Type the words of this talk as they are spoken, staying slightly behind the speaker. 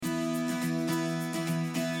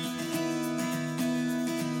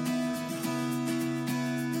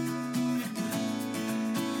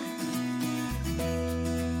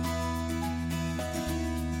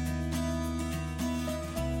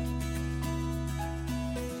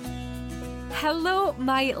Hello,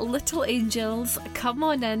 my little angels. Come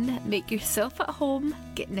on in, make yourself at home,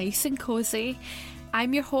 get nice and cosy.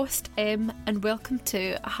 I'm your host, Em, and welcome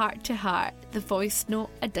to Heart to Heart, the Voice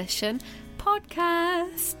Note Edition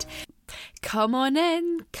podcast. Come on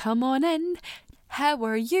in, come on in. How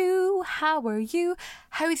are you? How are you?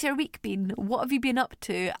 How's your week been? What have you been up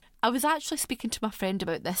to? I was actually speaking to my friend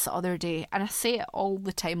about this the other day, and I say it all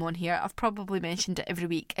the time on here. I've probably mentioned it every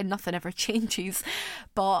week and nothing ever changes,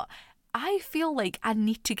 but I feel like I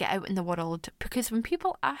need to get out in the world, because when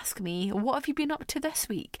people ask me, what have you been up to this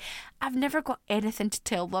week? I've never got anything to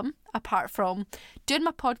tell them apart from doing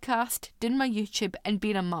my podcast, doing my YouTube and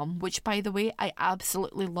being a mum, which, by the way, I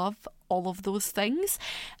absolutely love all of those things.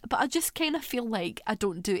 But I just kind of feel like I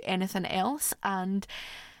don't do anything else, and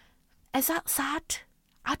is that sad?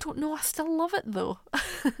 I don't know, I still love it though.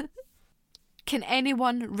 Can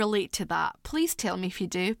anyone relate to that? Please tell me if you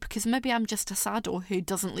do, because maybe I'm just a sado who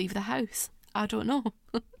doesn't leave the house. I don't know.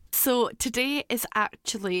 So today is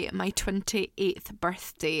actually my 28th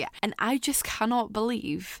birthday, and I just cannot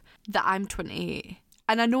believe that I'm 28.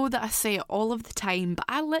 And I know that I say it all of the time, but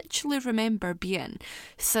I literally remember being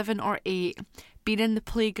 7 or 8, being in the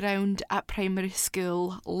playground at primary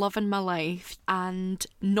school, loving my life and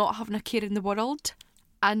not having a care in the world.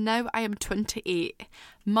 And now I am 28,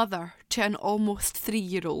 mother to an almost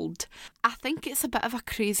 3-year-old. I think it's a bit of a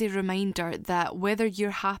crazy reminder that whether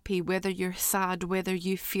you're happy, whether you're sad, whether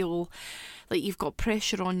you feel like you've got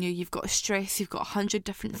pressure on you, you've got stress, you've got 100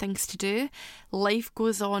 different things to do, life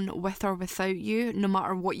goes on with or without you, no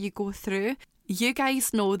matter what you go through. You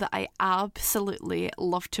guys know that I absolutely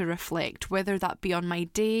love to reflect, whether that be on my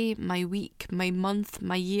day, my week, my month,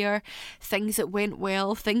 my year, things that went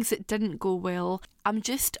well, things that didn't go well. I'm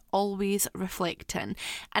just always reflecting.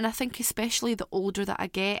 And I think especially the older that I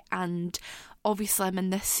get, and obviously I'm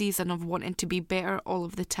in this season of wanting to be better all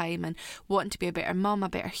of the time and wanting to be a better mum, a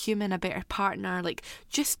better human, a better partner, like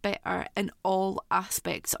just better in all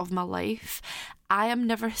aspects of my life. I am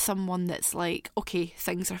never someone that's like, okay,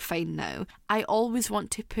 things are fine now. I always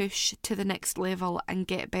want to push to the next level and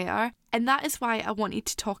get better. And that is why I wanted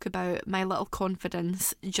to talk about my little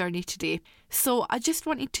confidence journey today. So I just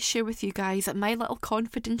wanted to share with you guys my little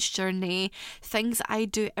confidence journey, things I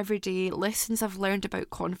do every day, lessons I've learned about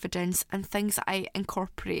confidence, and things I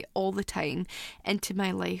incorporate all the time into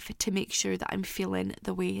my life to make sure that I'm feeling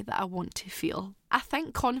the way that I want to feel. I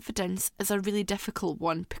think confidence is a really difficult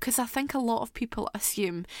one, because I think a lot of people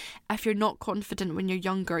assume if you're not confident when you're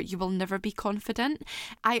younger, you will never be confident.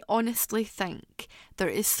 I honestly think there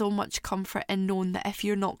is so much comfort in knowing that if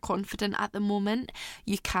you're not confident at the moment,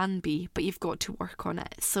 you can be, but you've got to work on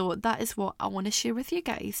it. So that is what I want to share with you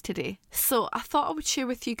guys today. So I thought I would share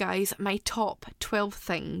with you guys my top 12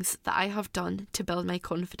 things that I have done to build my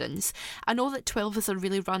confidence. I know that 12 is a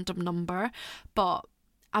really random number, but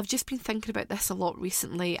I've just been thinking about this a lot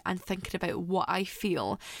recently and thinking about what I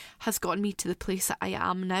feel has gotten me to the place that I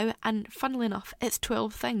am now. And funnily enough, it's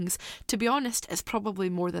 12 things. To be honest, it's probably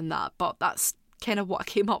more than that, but that's kind of what I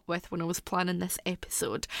came up with when I was planning this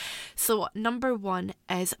episode. So number 1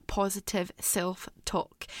 is positive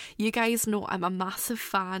self-talk. You guys know I'm a massive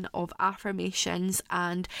fan of affirmations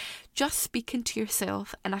and just speaking to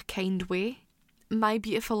yourself in a kind way. My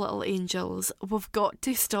beautiful little angels, we've got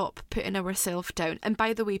to stop putting ourselves down. And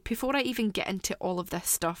by the way, before I even get into all of this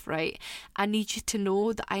stuff, right, I need you to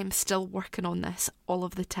know that I am still working on this all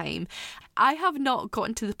of the time. I have not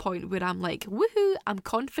gotten to the point where I'm like, woohoo, I'm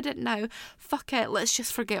confident now, fuck it, let's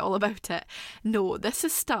just forget all about it. No, this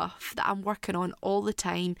is stuff that I'm working on all the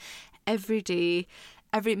time, every day,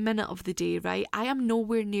 every minute of the day, right? I am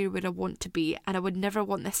nowhere near where I want to be, and I would never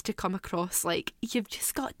want this to come across like, you've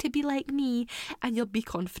just got to be like me and you'll be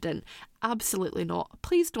confident. Absolutely not.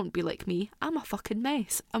 Please don't be like me. I'm a fucking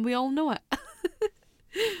mess, and we all know it.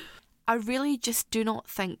 I really just do not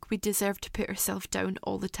think we deserve to put ourselves down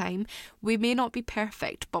all the time. We may not be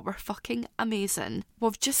perfect, but we're fucking amazing.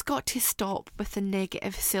 We've just got to stop with the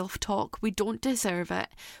negative self-talk. We don't deserve it.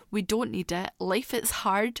 We don't need it. Life is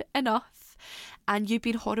hard enough. And you've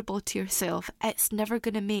been horrible to yourself. It's never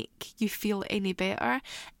going to make you feel any better.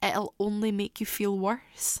 It'll only make you feel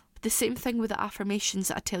worse. The same thing with the affirmations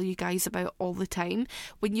that I tell you guys about all the time.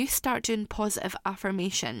 When you start doing positive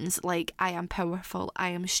affirmations like I am powerful, I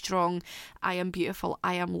am strong, I am beautiful,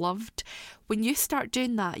 I am loved, when you start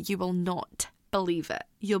doing that, you will not believe it.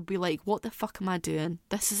 You'll be like, what the fuck am I doing?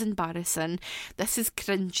 This is embarrassing. This is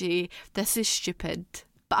cringy. This is stupid.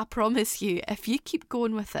 But I promise you, if you keep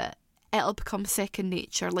going with it, it'll become second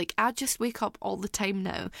nature. Like, I just wake up all the time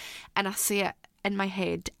now and I say it in my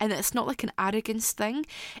head, and it's not like an arrogance thing.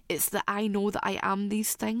 It's that I know that I am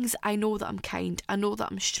these things. I know that I'm kind. I know that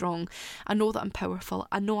I'm strong. I know that I'm powerful.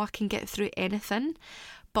 I know I can get through anything.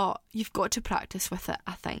 But you've got to practice with it,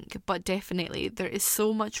 I think. But definitely, there is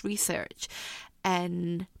so much research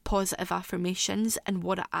in positive affirmations and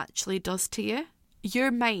what it actually does to you. Your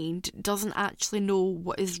mind doesn't actually know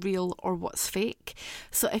what is real or what's fake.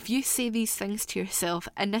 So if you say these things to yourself,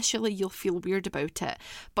 initially you'll feel weird about it,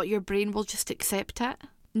 but your brain will just accept it.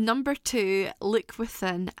 Number 2, look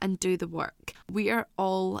within and do the work. We are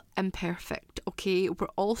all imperfect, okay? We're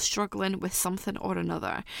all struggling with something or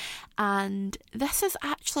another. And this is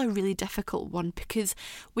actually a really difficult one, because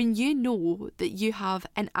when you know that you have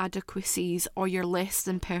inadequacies or you're less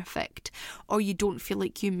than perfect or you don't feel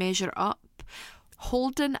like you measure up,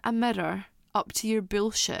 holding a mirror up to your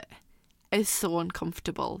bullshit is so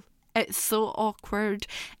uncomfortable. It's so awkward,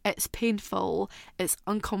 it's painful, it's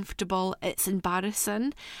uncomfortable, it's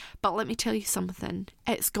embarrassing. But let me tell you something,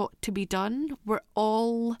 it's got to be done. We're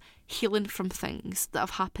all healing from things that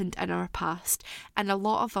have happened in our past, and a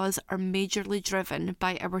lot of us are majorly driven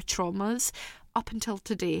by our traumas up until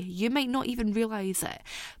today. You might not even realise it,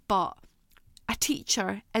 but a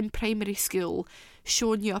teacher in primary school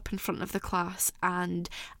showing you up in front of the class and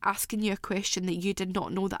asking you a question that you did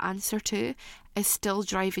not know the answer to is still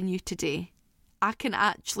driving you today. I can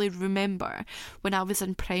actually remember when I was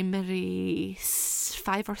in primary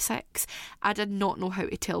 5 or 6, I did not know how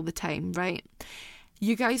to tell the time, right?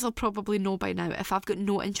 You guys will probably know by now, if I've got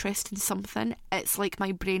no interest in something, it's like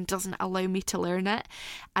my brain doesn't allow me to learn it.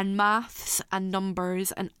 And maths and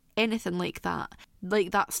numbers and anything like that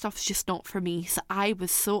stuff's just not for me. So I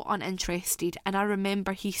was so uninterested, and I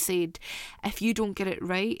remember he said, if you don't get it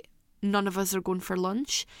right, none of us are going for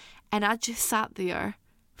lunch. And I just sat there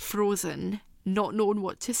frozen, not knowing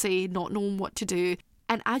what to say, not knowing what to do.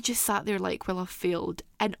 And I just sat there like, well, I've failed.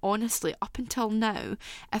 And honestly, up until now,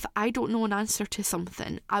 if I don't know an answer to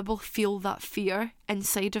something, I will feel that fear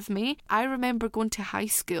inside of me. I remember going to high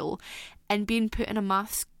school and being put in a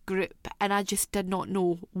maths group, and I just did not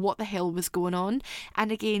know what the hell was going on.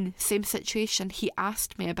 And again, same situation, he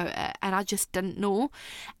asked me about it and I just didn't know,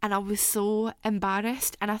 and I was so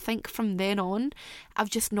embarrassed. And I think from then on, I've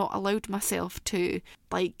just not allowed myself to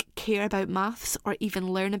care about maths or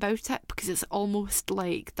even learn about it, because it's almost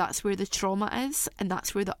like that's where the trauma is and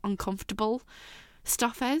that's where the uncomfortable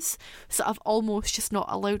stuff is. So I've almost just not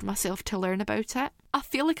allowed myself to learn about it. I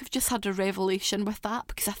feel like I've just had a revelation with that,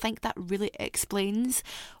 because I think that really explains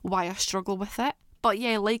why I struggle with it. But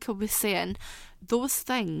yeah, like I was saying, those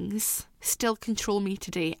things still control me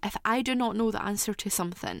today. If I do not know the answer to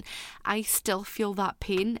something, I still feel that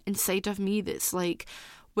pain inside of me that's like,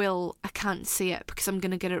 well, I can't say it because I'm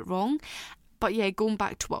going to get it wrong. But yeah, going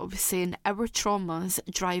back to what I was saying, our traumas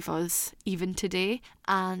drive us even today,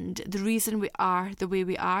 and the reason we are the way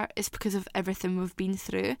we are is because of everything we've been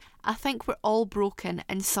through. I think we're all broken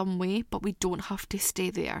in some way, but we don't have to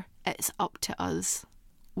stay there. It's up to us.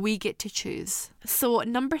 We get to choose. So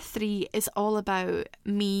number 3 is all about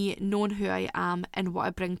me knowing who I am and what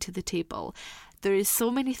I bring to the table. There is so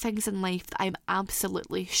many things in life that I'm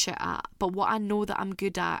absolutely shit at, but what I know that I'm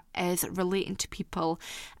good at is relating to people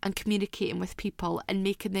and communicating with people and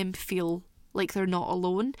making them feel like they're not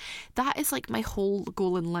alone. That is like my whole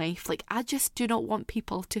goal in life. I just do not want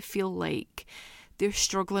people to feel like they're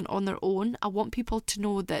struggling on their own. I want people to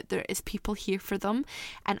know that there is people here for them,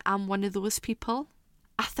 and I'm one of those people.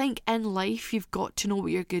 I think in life you've got to know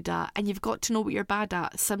what you're good at and you've got to know what you're bad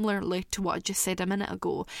at, similarly to what I just said a minute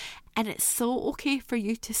ago. And it's so okay for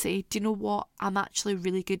you to say, do you know what, I'm actually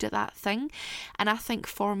really good at that thing. And I think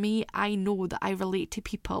for me, I know that I relate to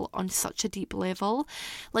people on such a deep level.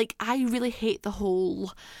 I really hate the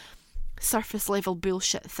whole surface level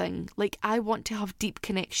bullshit thing. I want to have deep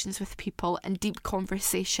connections with people and deep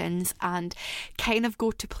conversations and kind of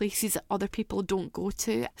go to places that other people don't go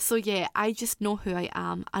to. So yeah, I just know who I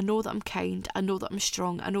am. I know that I'm kind, I know that I'm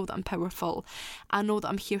strong, I know that I'm powerful, I know that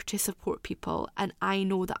I'm here to support people, and I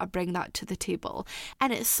know that I bring that to the table.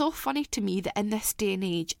 And it's so funny to me that in this day and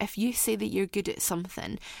age, if you say that you're good at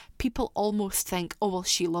something, people almost think, oh well,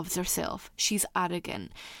 she loves herself, she's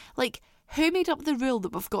arrogant. Who made up the rule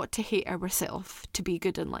that we've got to hate ourselves to be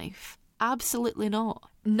good in life? Absolutely not.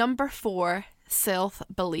 Number 4,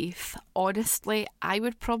 self-belief. Honestly, I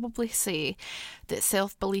would probably say that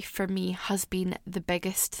self-belief for me has been the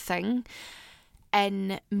biggest thing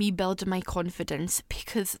in me building my confidence,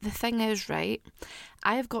 because the thing is, right,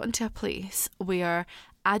 I have gotten to a place where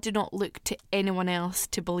I do not look to anyone else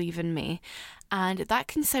to believe in me, and that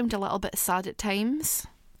can sound a little bit sad at times.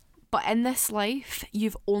 But in this life,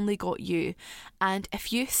 you've only got you. And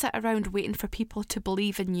if you sit around waiting for people to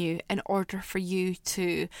believe in you in order for you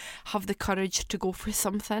to have the courage to go for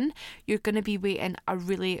something, you're going to be waiting a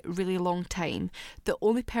really, really long time. The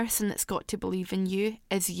only person that's got to believe in you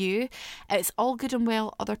is you. It's all good and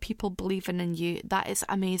well other people believing in you. That is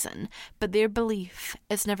amazing. But their belief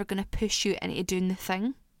is never going to push you into doing the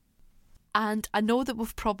thing. And I know that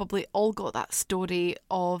we've probably all got that story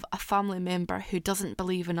of a family member who doesn't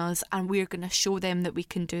believe in us and we're going to show them that we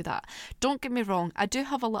can do that. Don't get me wrong, I do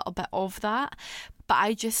have a little bit of that, but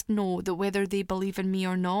I just know that whether they believe in me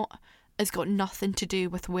or not has got nothing to do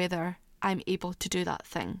with whether I'm able to do that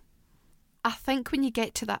thing. I think when you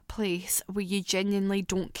get to that place where you genuinely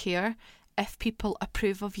don't care if people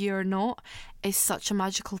approve of you or not is such a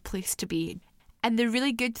magical place to be. And the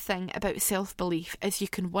really good thing about self-belief is you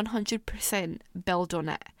can 100% build on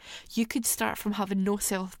it. You could start from having no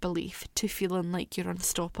self-belief to feeling like you're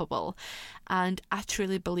unstoppable. And I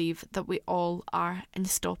truly believe that we all are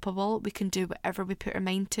unstoppable. We can do whatever we put our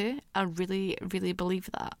mind to. I really, really believe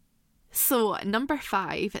that. So, number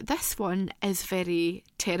 5, this one is very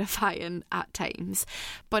terrifying at times,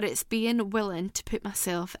 but it's being willing to put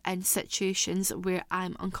myself in situations where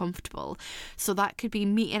I'm uncomfortable. So that could be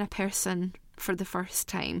meeting a person for the first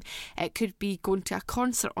time. It could be going to a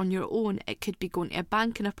concert on your own. It could be going to a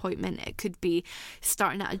banking appointment. It could be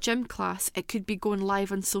starting at a gym class. It could be going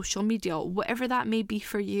live on social media. Whatever that may be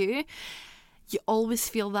for you, you always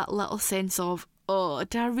feel that little sense of, oh,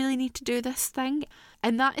 do I really need to do this thing?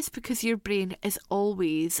 And that is because your brain is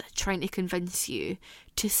always trying to convince you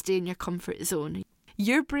to stay in your comfort zone.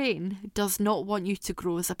 Your brain does not want you to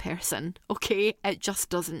grow as a person, okay? It just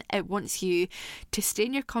doesn't. It wants you to stay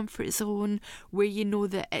in your comfort zone where you know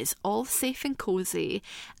that it's all safe and cosy,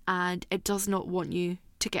 and it does not want you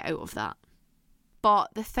to get out of that. But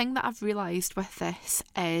the thing that I've realised with this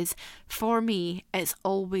is, for me, it's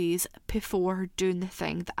always before doing the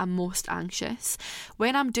thing that I'm most anxious.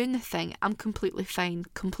 When I'm doing the thing, I'm completely fine,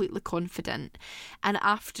 completely confident. And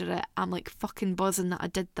after it, I'm like fucking buzzing that I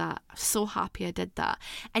did that. I'm so happy I did that.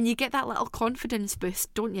 And you get that little confidence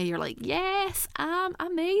boost, don't you? You're like, yes, I'm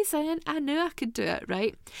amazing. I knew I could do it,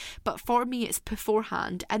 right? But for me, it's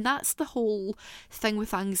beforehand. And that's the whole thing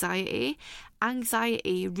with anxiety.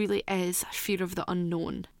 Anxiety really is fear of the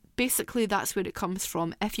unknown. Basically, that's where it comes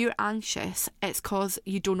from. If you're anxious, it's because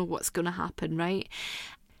you don't know what's going to happen, right?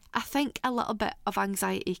 I think a little bit of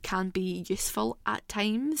anxiety can be useful at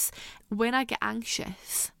times. When I get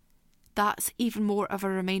anxious, that's even more of a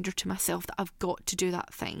reminder to myself that I've got to do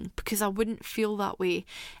that thing, because I wouldn't feel that way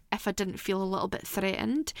if I didn't feel a little bit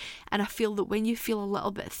threatened. And I feel that when you feel a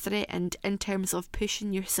little bit threatened in terms of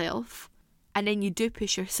pushing yourself, and then you do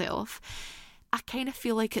push yourself, I kind of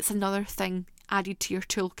feel like it's another thing added to your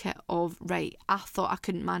toolkit of, right, I thought I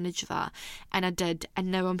couldn't manage that, and I did, and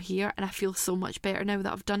now I'm here, and I feel so much better now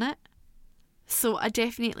that I've done it. So I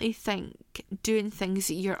definitely think doing things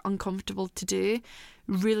that you're uncomfortable to do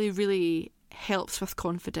really, really helps with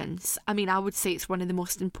confidence. I mean, I would say it's one of the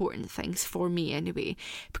most important things for me anyway,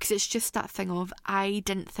 because it's just that thing of, I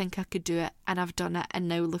didn't think I could do it, and I've done it, and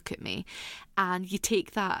now look at me. And you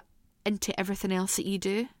take that into everything else that you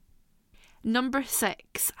do. Number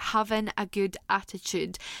 6, having a good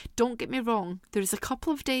attitude. Don't get me wrong, there's a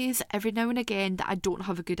couple of days every now and again that I don't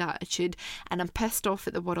have a good attitude and I'm pissed off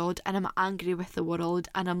at the world and I'm angry with the world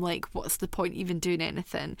and I'm like, what's the point even doing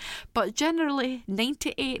anything? But generally,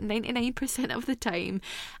 99% of the time,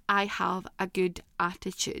 I have a good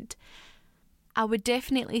attitude. I would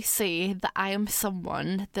definitely say that I am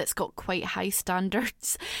someone that's got quite high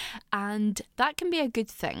standards, and that can be a good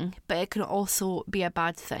thing, but it can also be a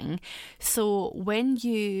bad thing. So when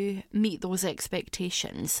you meet those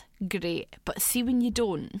expectations, great, but see when you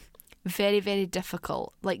don't, very, very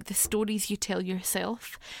difficult. Like the stories you tell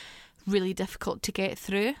yourself, really difficult to get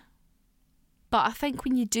through. But I think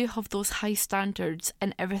when you do have those high standards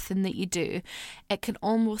in everything that you do, it can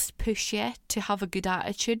almost push you to have a good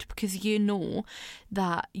attitude, because you know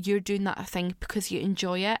that you're doing that thing because you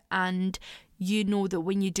enjoy it, and you know that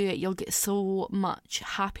when you do it, you'll get so much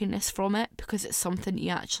happiness from it because it's something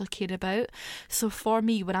you actually care about. So for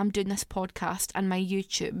me, when I'm doing this podcast and my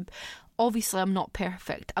YouTube, obviously I'm not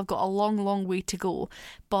perfect. I've got a long, long way to go,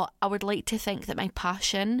 but I would like to think that my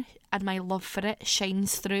passion and my love for it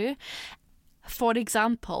shines through. For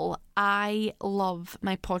example, I love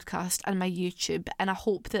my podcast and my YouTube, and I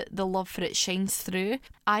hope that the love for it shines through.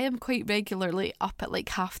 I am quite regularly up at like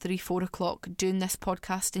 3:30, 4 o'clock doing this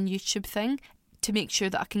podcast and YouTube thing to make sure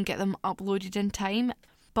that I can get them uploaded in time.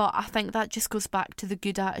 But I think that just goes back to the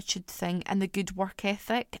good attitude thing and the good work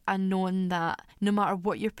ethic, and knowing that no matter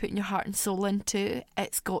what you're putting your heart and soul into,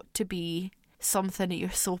 it's got to be something that you're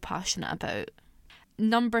so passionate about.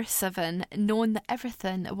 Number 7, knowing that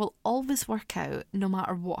everything will always work out no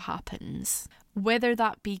matter what happens. Whether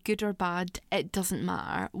that be good or bad, it doesn't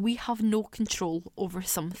matter. We have no control over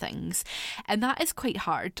some things. And that is quite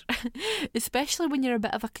hard, especially when you're a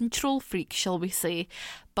bit of a control freak, shall we say.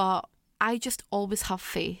 But I just always have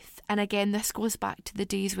faith. And again, this goes back to the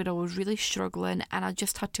days where I was really struggling and I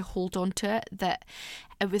just had to hold on to it, that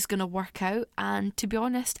it was going to work out. And to be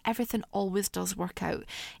honest, everything always does work out.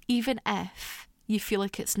 Even if you feel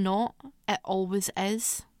like it's not, it always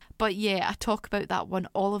is. But yeah, I talk about that one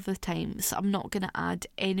all of the time, so I'm not going to add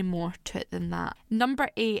any more to it than that. Number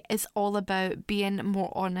 8 is all about being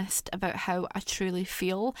more honest about how I truly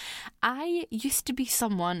feel. I used to be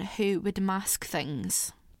someone who would mask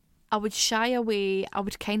things. I would shy away, I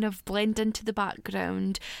would kind of blend into the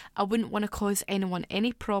background, I wouldn't want to cause anyone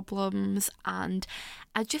any problems, and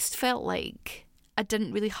I just felt like I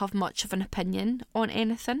didn't really have much of an opinion on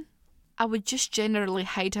anything. I would just generally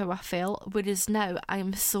hide how I felt, whereas now I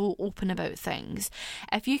am so open about things.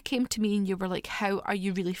 If you came to me and you were like, how are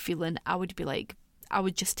you really feeling? I would be like, I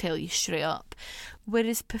would just tell you straight up.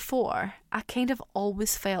 Whereas before, I kind of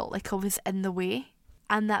always felt like I was in the way,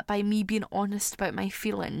 and that by me being honest about my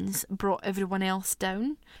feelings brought everyone else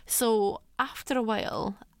down. So after a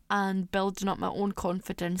while and building up my own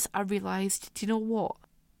confidence, I realised, do you know what?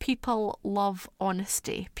 People love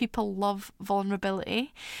honesty. People love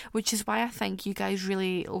vulnerability, which is why I think you guys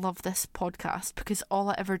really love this podcast, because all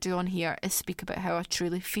I ever do on here is speak about how I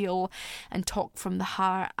truly feel and talk from the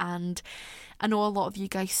heart. And I know a lot of you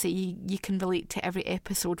guys say you can relate to every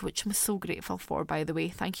episode, which I'm so grateful for, by the way.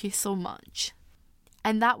 Thank you so much.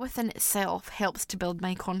 And that within itself helps to build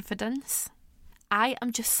my confidence. I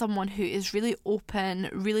am just someone who is really open,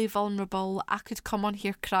 really vulnerable. I could come on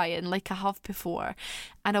here crying like I have before,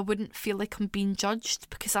 and I wouldn't feel like I'm being judged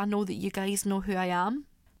because I know that you guys know who I am.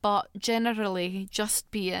 But generally,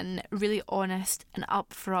 just being really honest and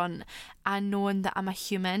upfront and knowing that I'm a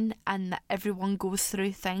human and that everyone goes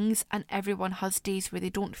through things and everyone has days where they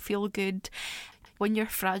don't feel good. When you're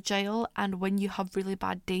fragile and when you have really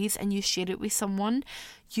bad days and you share it with someone,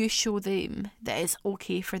 you show them that it's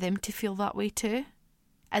okay for them to feel that way too.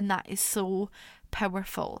 And that is so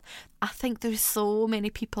powerful. I think there's so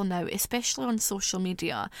many people now, especially on social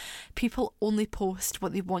media, people only post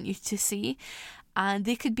what they want you to see. And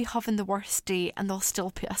they could be having the worst day and they'll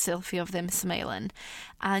still put a selfie of them smiling,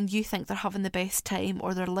 and you think they're having the best time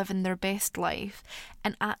or they're living their best life,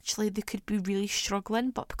 and actually they could be really struggling,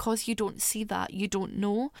 but because you don't see that, you don't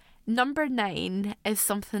know. Number 9 is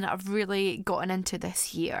something that I've really gotten into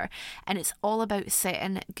this year, and it's all about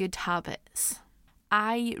setting good habits.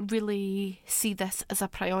 I really see this as a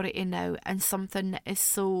priority now and something that is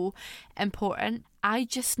so important. I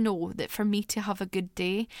just know that for me to have a good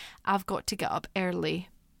day, I've got to get up early,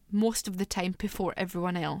 most of the time before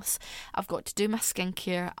everyone else. I've got to do my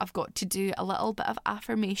skincare, I've got to do a little bit of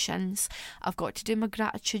affirmations, I've got to do my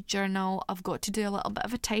gratitude journal, I've got to do a little bit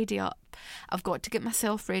of a tidy up, I've got to get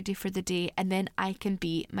myself ready for the day, and then I can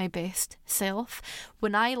be my best self.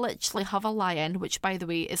 When I literally have a lie-in, which by the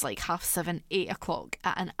way is like 7:30, 8 o'clock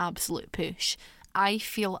at an absolute push, I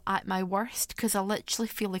feel at my worst because I literally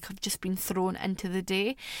feel like I've just been thrown into the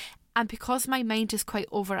day. And because my mind is quite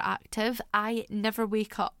overactive, I never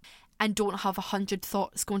wake up and don't have 100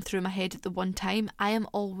 thoughts going through my head at the one time. I am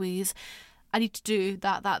always, I need to do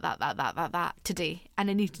that today, and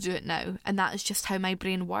I need to do it now. And that is just how my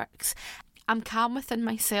brain works. I'm calm within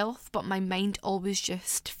myself, but my mind always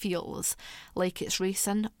just feels like it's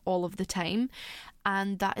racing all of the time.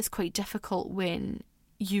 And that is quite difficult when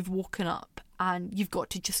you've woken up and you've got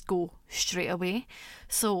to just go straight away.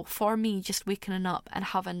 So for me, just waking up and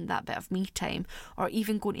having that bit of me time, or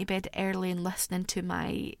even going to bed early and listening to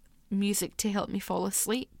my music to help me fall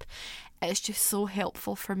asleep, it's just so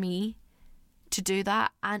helpful for me to do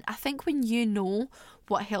that. And I think when you know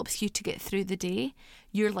what helps you to get through the day,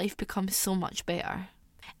 your life becomes so much better.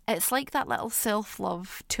 It's like that little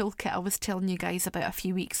self-love toolkit I was telling you guys about a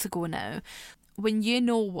few weeks ago now. When you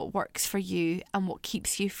know what works for you and what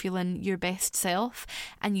keeps you feeling your best self,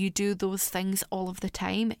 and you do those things all of the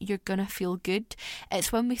time, you're gonna feel good.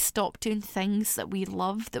 It's when we stop doing things that we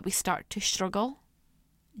love that we start to struggle.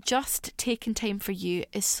 Just taking time for you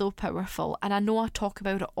is so powerful, and I know I talk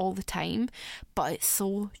about it all the time, but it's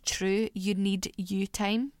so true. You need you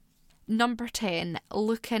time. Number 10,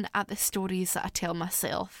 looking at the stories that I tell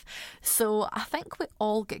myself. So I think we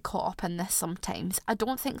all get caught up in this sometimes. I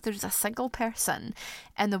don't think there's a single person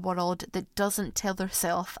in the world that doesn't tell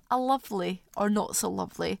themselves a lovely or not so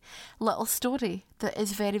lovely little story that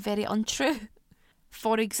is very, very untrue.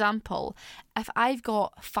 For example, if I've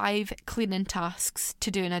got 5 cleaning tasks to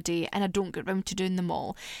do in a day and I don't get round to doing them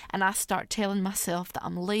all, and I start telling myself that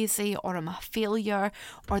I'm lazy or I'm a failure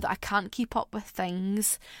or that I can't keep up with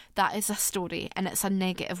things, that is a story and it's a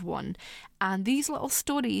negative one. And these little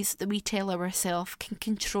stories that we tell ourselves can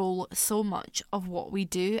control so much of what we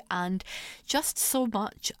do and just so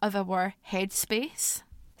much of our headspace.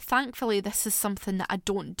 Thankfully, this is something that I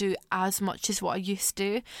don't do as much as what I used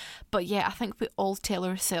to. But yeah, I think we all tell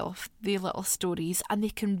ourselves the little stories and they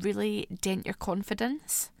can really dent your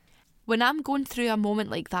confidence. When I'm going through a moment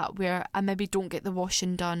like that where I maybe don't get the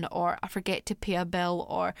washing done, or I forget to pay a bill,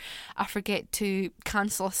 or I forget to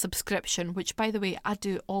cancel a subscription, which by the way, I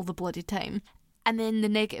do all the bloody time, and then the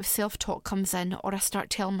negative self-talk comes in, or I start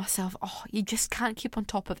telling myself, oh, you just can't keep on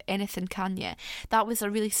top of anything, can you? That was a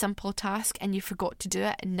really simple task and you forgot to do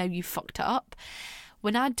it and now you fucked it up.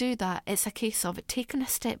 When I do that, it's a case of taking a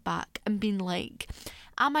step back and being like,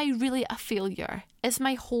 am I really a failure? Is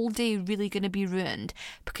my whole day really going to be ruined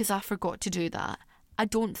because I forgot to do that? I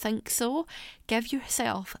don't think so. Give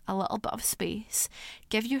yourself a little bit of space.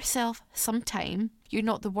 Give yourself some time. You're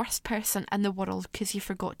not the worst person in the world because you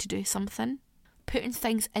forgot to do something. Putting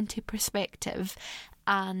things into perspective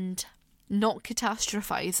and not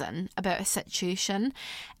catastrophizing about a situation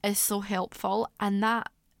is so helpful, and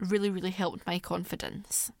that really, really helped my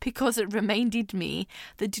confidence because it reminded me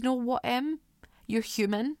that, do you know what, you're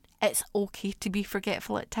human. It's okay to be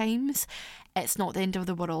forgetful at times. It's not the end of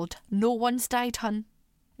the world. No one's died, hun.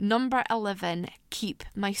 Number 11, keep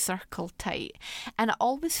my circle tight. And I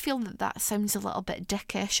always feel that sounds a little bit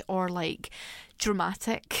dickish or like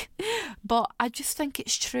dramatic, but I just think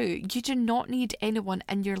it's true. You do not need anyone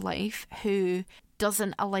in your life who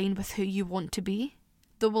doesn't align with who you want to be.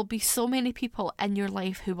 There will be so many people in your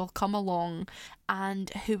life who will come along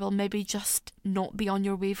and who will maybe just not be on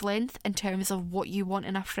your wavelength in terms of what you want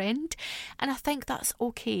in a friend. And I think that's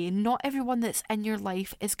okay. Not everyone that's in your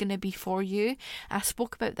life is going to be for you. I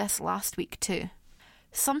spoke about this last week too.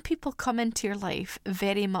 Some people come into your life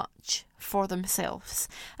very much for themselves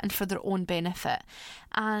and for their own benefit.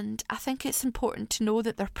 And I think it's important to know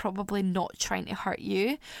that they're probably not trying to hurt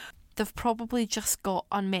you. They've probably just got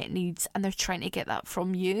unmet needs and they're trying to get that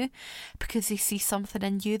from you because they see something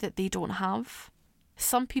in you that they don't have.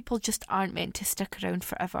 Some people just aren't meant to stick around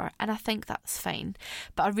forever, and I think that's fine.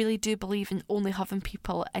 But I really do believe in only having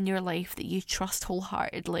people in your life that you trust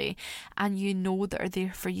wholeheartedly and you know that are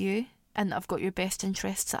there for you and that have got your best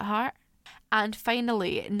interests at heart. And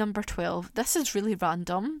finally, number 12, this is really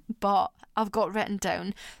random, but I've got written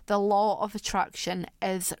down, the law of attraction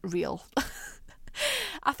is real.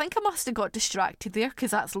 I think I must have got distracted there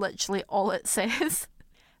because that's literally all it says.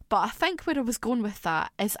 But I think where I was going with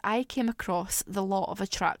that is I came across the law of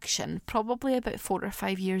attraction probably about 4 or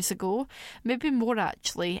 5 years ago, maybe more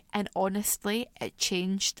actually, and honestly it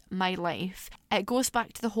changed my life. It goes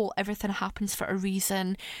back to the whole everything happens for a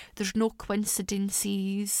reason, there's no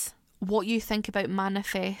coincidences, what you think about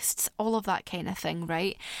manifests, all of that kind of thing,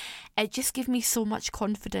 right? It just gave me so much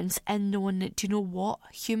confidence in knowing that, do you know what?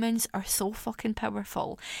 Humans are so fucking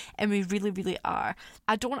powerful, and we really, really are.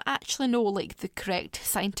 I don't actually know like the correct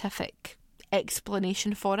scientific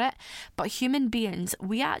explanation for it, but human beings,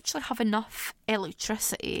 we actually have enough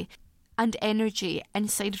electricity and energy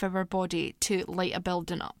inside of our body to light a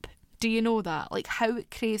building up. Do you know that? Like, how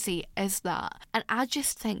crazy is that? And I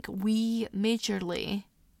just think we majorly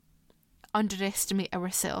underestimate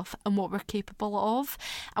ourselves and what we're capable of.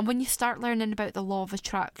 And when you start learning about the law of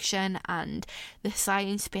attraction and the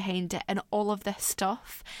science behind it and all of this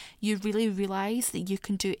stuff, you really realise that you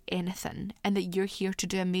can do anything and that you're here to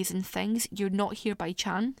do amazing things. You're not here by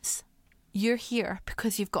chance. You're here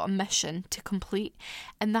because you've got a mission to complete,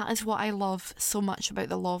 and that is what I love so much about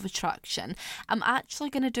the law of attraction. I'm actually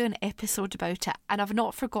going to do an episode about it, and I've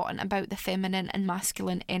not forgotten about the feminine and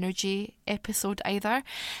masculine energy episode either.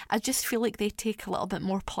 I just feel like they take a little bit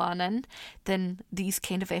more planning than these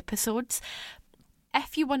kind of episodes.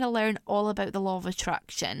 If you want to learn all about the law of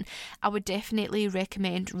attraction, I would definitely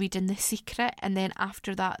recommend reading The Secret and then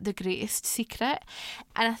after that The Greatest Secret.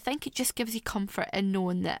 And I think it just gives you comfort in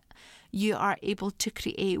knowing that you are able to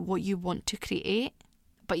create what you want to create,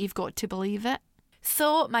 but you've got to believe it.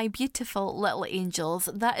 So, my beautiful little angels,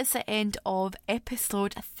 that is the end of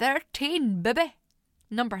episode 13, baby.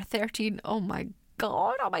 Number 13, oh my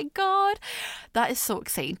god, oh my god. That is so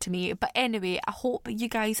exciting to me. But anyway, I hope you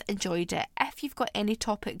guys enjoyed it. If you've got any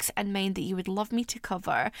topics in mind that you would love me to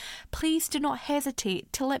cover, please do not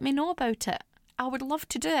hesitate to let me know about it. I would love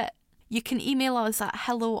to do it. You can email us at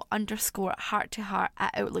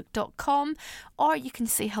hello_hearttoheart@outlook.com, or you can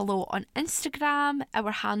say hello on Instagram.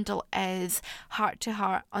 Our handle is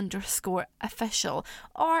hearttoheart_official.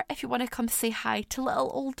 Or if you want to come say hi to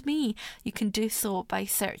little old me, you can do so by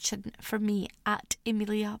searching for me at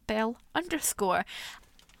 @EmiliaBell_.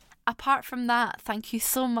 Apart from that, thank you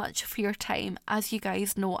so much for your time. As you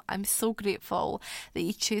guys know, I'm so grateful that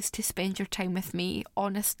you choose to spend your time with me.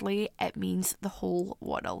 Honestly, it means the whole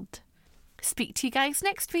world. Speak to you guys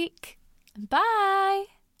next week. Bye.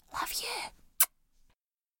 Love you.